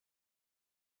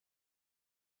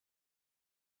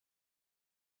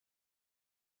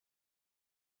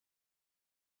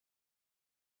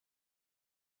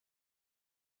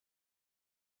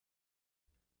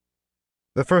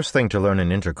The first thing to learn in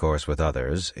intercourse with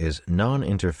others is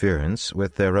non-interference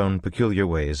with their own peculiar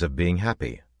ways of being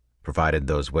happy, provided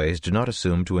those ways do not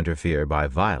assume to interfere by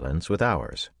violence with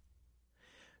ours.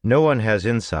 No one has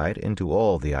insight into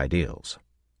all the ideals.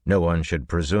 No one should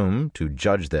presume to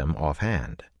judge them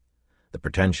offhand. The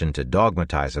pretension to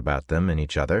dogmatize about them in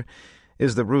each other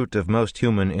is the root of most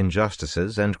human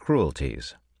injustices and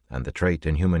cruelties, and the trait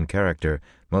in human character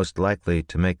most likely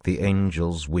to make the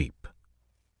angels weep.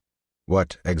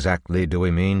 What exactly do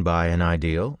we mean by an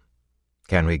ideal?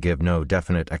 Can we give no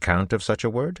definite account of such a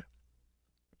word?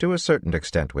 To a certain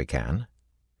extent we can.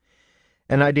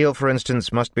 An ideal, for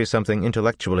instance, must be something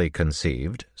intellectually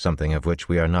conceived, something of which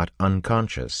we are not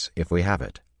unconscious if we have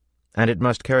it, and it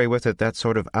must carry with it that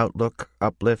sort of outlook,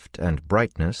 uplift, and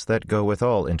brightness that go with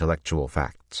all intellectual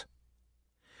facts.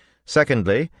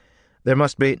 Secondly, there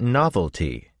must be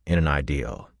novelty in an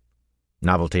ideal.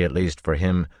 Novelty at least for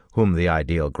him whom the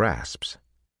ideal grasps.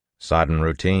 Sodden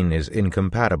routine is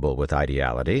incompatible with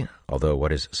ideality, although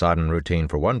what is sodden routine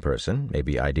for one person may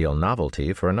be ideal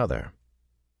novelty for another.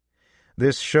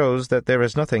 This shows that there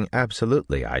is nothing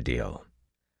absolutely ideal.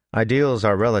 Ideals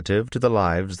are relative to the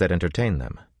lives that entertain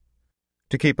them.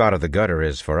 To keep out of the gutter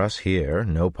is for us here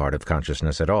no part of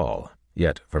consciousness at all,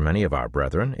 yet for many of our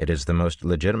brethren it is the most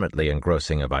legitimately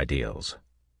engrossing of ideals.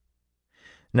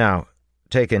 Now,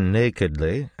 taken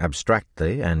nakedly,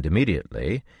 abstractly, and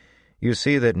immediately, you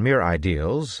see that mere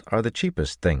ideals are the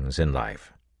cheapest things in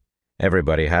life.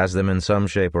 Everybody has them in some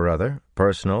shape or other,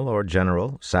 personal or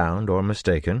general, sound or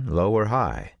mistaken, low or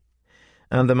high.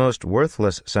 And the most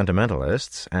worthless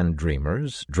sentimentalists and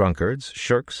dreamers, drunkards,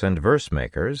 shirks, and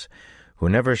verse-makers, who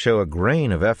never show a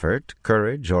grain of effort,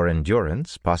 courage, or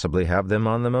endurance, possibly have them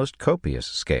on the most copious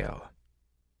scale.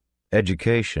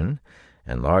 Education,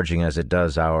 enlarging as it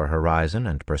does our horizon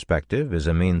and perspective, is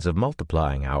a means of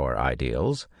multiplying our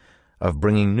ideals, of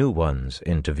bringing new ones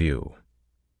into view.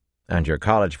 And your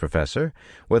college professor,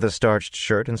 with a starched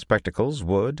shirt and spectacles,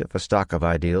 would, if a stock of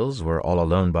ideals were all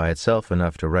alone by itself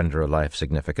enough to render a life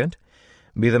significant,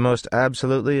 be the most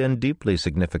absolutely and deeply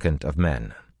significant of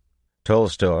men.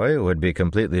 Tolstoy would be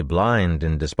completely blind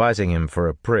in despising him for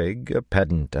a prig, a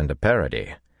pedant, and a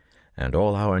parody, and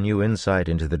all our new insight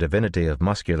into the divinity of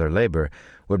muscular labor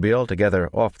would be altogether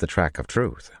off the track of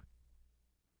truth.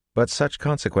 But such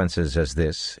consequences as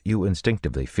this, you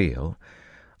instinctively feel,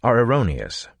 are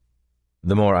erroneous.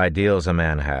 The more ideals a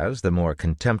man has, the more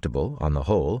contemptible, on the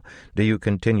whole, do you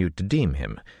continue to deem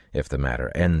him, if the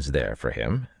matter ends there for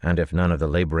him, and if none of the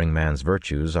laboring man's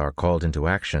virtues are called into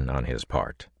action on his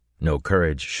part. No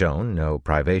courage shown, no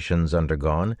privations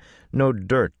undergone, no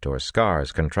dirt or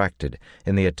scars contracted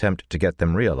in the attempt to get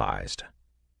them realized.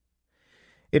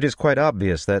 It is quite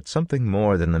obvious that something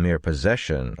more than the mere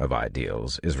possession of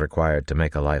ideals is required to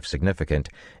make a life significant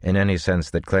in any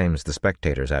sense that claims the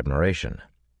spectator's admiration.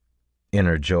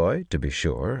 Inner joy, to be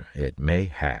sure, it may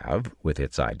have with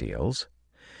its ideals,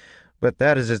 but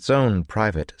that is its own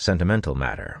private sentimental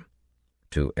matter.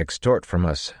 To extort from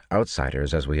us,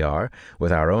 outsiders as we are,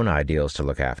 with our own ideals to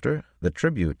look after, the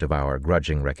tribute of our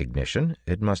grudging recognition,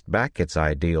 it must back its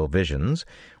ideal visions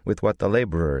with what the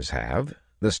laborers have,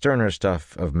 the sterner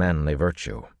stuff of manly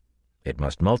virtue. It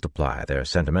must multiply their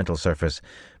sentimental surface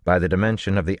by the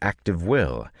dimension of the active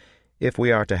will, if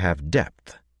we are to have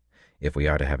depth, if we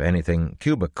are to have anything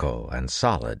cubical and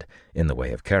solid in the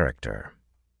way of character.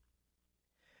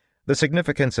 The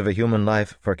significance of a human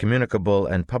life for communicable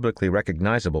and publicly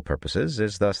recognizable purposes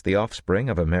is thus the offspring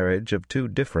of a marriage of two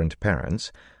different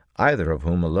parents, either of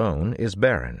whom alone is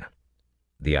barren.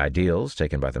 The ideals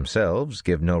taken by themselves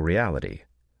give no reality,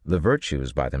 the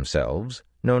virtues by themselves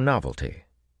no novelty.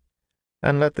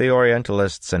 And let the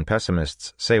Orientalists and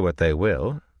pessimists say what they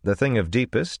will, the thing of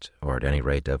deepest, or at any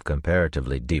rate of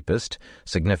comparatively deepest,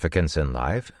 significance in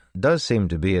life does seem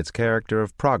to be its character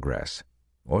of progress,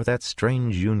 or that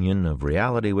strange union of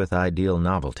reality with ideal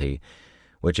novelty,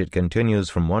 which it continues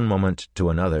from one moment to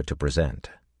another to present.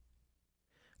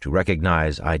 To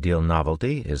recognize ideal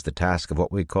novelty is the task of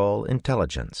what we call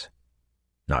intelligence.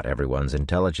 Not everyone's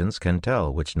intelligence can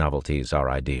tell which novelties are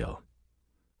ideal.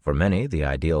 For many, the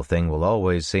ideal thing will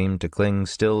always seem to cling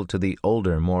still to the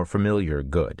older, more familiar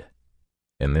good.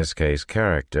 In this case,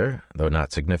 character, though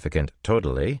not significant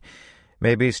totally,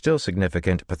 may be still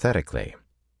significant pathetically.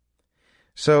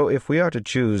 So, if we are to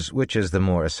choose which is the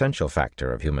more essential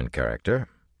factor of human character,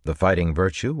 the fighting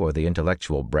virtue or the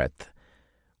intellectual breadth,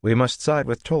 we must side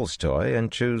with Tolstoy and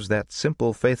choose that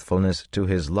simple faithfulness to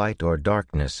his light or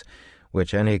darkness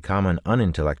which any common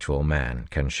unintellectual man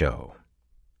can show.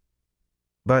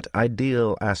 But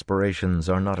ideal aspirations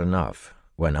are not enough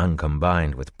when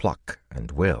uncombined with pluck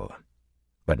and will.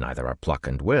 but neither are pluck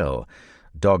and will,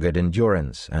 dogged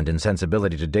endurance, and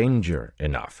insensibility to danger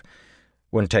enough,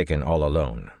 when taken all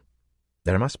alone.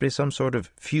 There must be some sort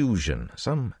of fusion,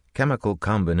 some chemical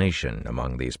combination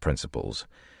among these principles,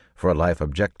 for a life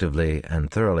objectively and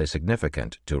thoroughly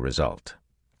significant to result.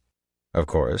 Of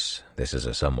course, this is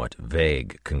a somewhat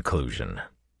vague conclusion.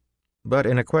 But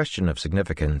in a question of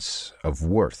significance, of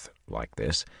worth like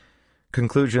this,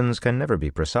 conclusions can never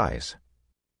be precise.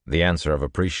 The answer of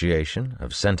appreciation,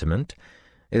 of sentiment,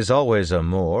 is always a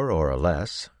more or a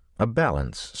less, a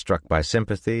balance struck by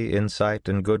sympathy, insight,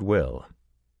 and goodwill.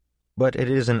 But it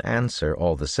is an answer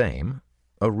all the same,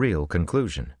 a real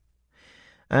conclusion.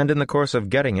 And in the course of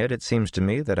getting it, it seems to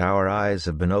me that our eyes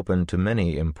have been opened to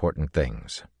many important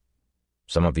things.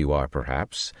 Some of you are,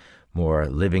 perhaps, more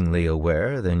livingly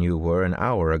aware than you were an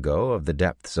hour ago of the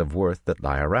depths of worth that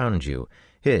lie around you,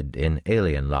 hid in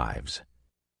alien lives.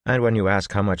 And when you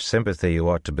ask how much sympathy you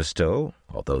ought to bestow,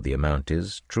 although the amount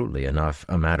is, truly enough,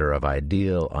 a matter of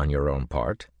ideal on your own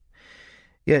part,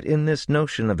 yet in this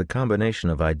notion of the combination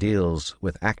of ideals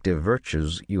with active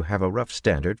virtues you have a rough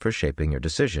standard for shaping your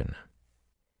decision.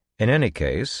 In any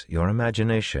case, your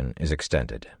imagination is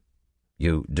extended.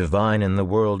 You divine in the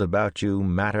world about you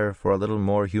matter for a little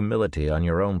more humility on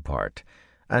your own part,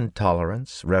 and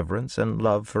tolerance, reverence, and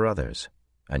love for others,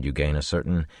 and you gain a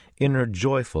certain inner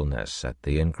joyfulness at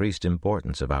the increased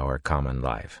importance of our common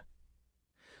life.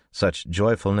 Such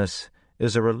joyfulness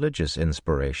is a religious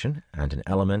inspiration and an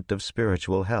element of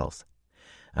spiritual health,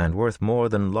 and worth more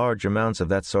than large amounts of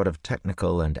that sort of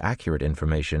technical and accurate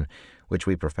information which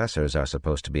we professors are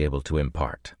supposed to be able to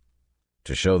impart.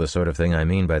 To show the sort of thing I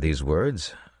mean by these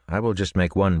words, I will just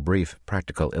make one brief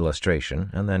practical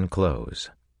illustration and then close.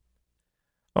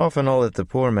 Often all that the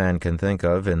poor man can think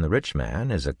of in the rich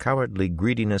man is a cowardly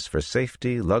greediness for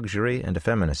safety, luxury, and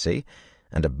effeminacy,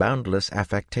 and a boundless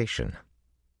affectation.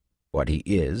 What he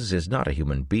is not a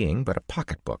human being, but a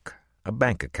pocketbook, a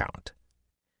bank account.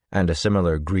 And a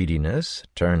similar greediness,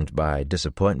 turned by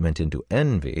disappointment into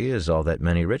envy, is all that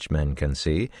many rich men can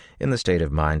see in the state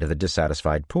of mind of the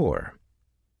dissatisfied poor.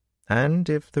 And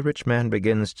if the rich man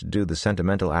begins to do the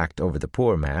sentimental act over the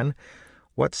poor man,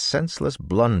 what senseless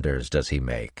blunders does he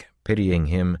make, pitying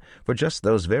him for just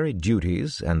those very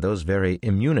duties and those very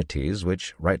immunities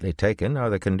which, rightly taken, are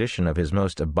the condition of his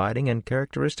most abiding and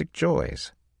characteristic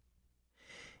joys.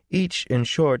 Each, in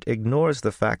short, ignores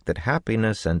the fact that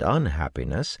happiness and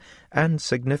unhappiness and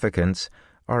significance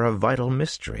are a vital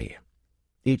mystery.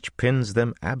 Each pins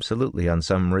them absolutely on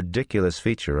some ridiculous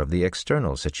feature of the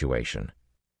external situation,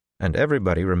 and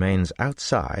everybody remains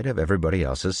outside of everybody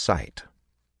else's sight.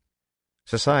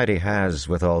 Society has,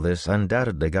 with all this,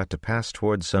 undoubtedly got to pass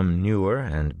towards some newer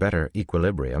and better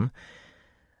equilibrium,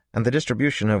 and the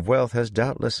distribution of wealth has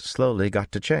doubtless slowly got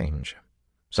to change.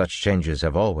 Such changes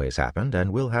have always happened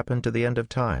and will happen to the end of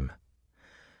time.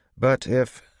 But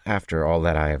if, after all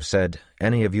that I have said,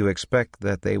 any of you expect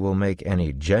that they will make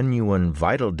any genuine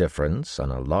vital difference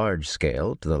on a large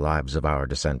scale to the lives of our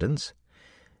descendants,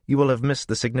 you will have missed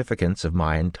the significance of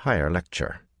my entire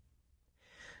lecture.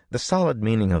 The solid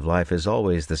meaning of life is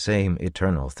always the same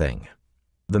eternal thing,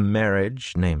 the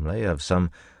marriage, namely, of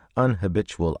some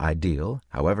unhabitual ideal,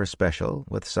 however special,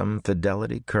 with some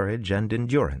fidelity, courage, and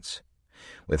endurance,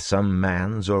 with some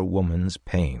man's or woman's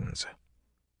pains.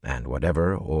 And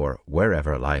whatever or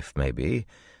wherever life may be,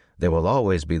 there will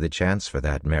always be the chance for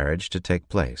that marriage to take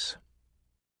place.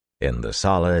 In the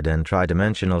solid and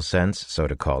tridimensional sense, so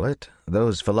to call it,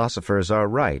 those philosophers are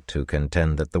right who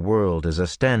contend that the world is a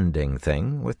standing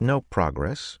thing with no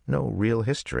progress, no real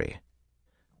history.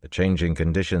 The changing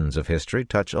conditions of history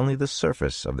touch only the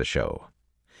surface of the show.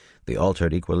 The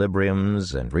altered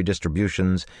equilibriums and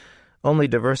redistributions only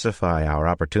diversify our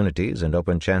opportunities and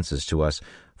open chances to us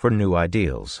for new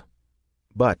ideals.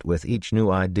 But with each new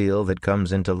ideal that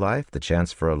comes into life, the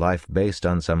chance for a life based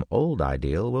on some old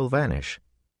ideal will vanish.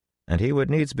 And he would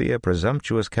needs be a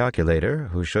presumptuous calculator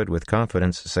who should with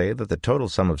confidence say that the total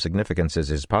sum of significances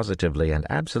is positively and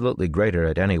absolutely greater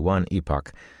at any one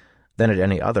epoch than at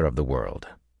any other of the world.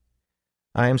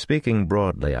 I am speaking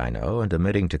broadly, I know, and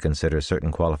omitting to consider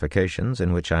certain qualifications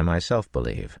in which I myself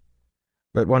believe.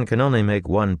 But one can only make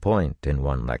one point in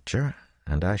one lecture,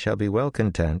 and I shall be well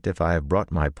content if I have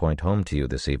brought my point home to you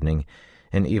this evening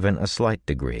in even a slight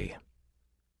degree.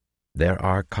 There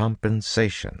are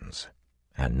compensations,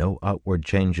 and no outward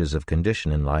changes of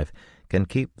condition in life can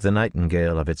keep the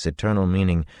nightingale of its eternal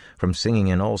meaning from singing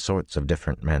in all sorts of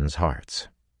different men's hearts.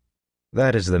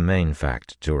 That is the main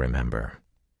fact to remember.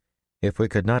 If we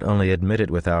could not only admit it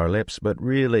with our lips, but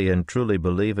really and truly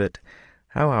believe it,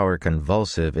 how our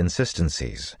convulsive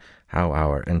insistencies, how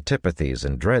our antipathies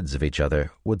and dreads of each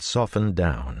other would soften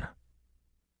down.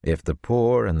 If the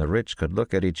poor and the rich could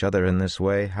look at each other in this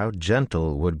way, how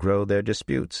gentle would grow their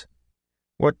disputes!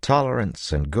 What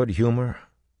tolerance and good humor,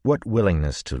 what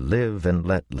willingness to live and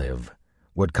let live,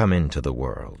 would come into the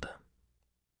world.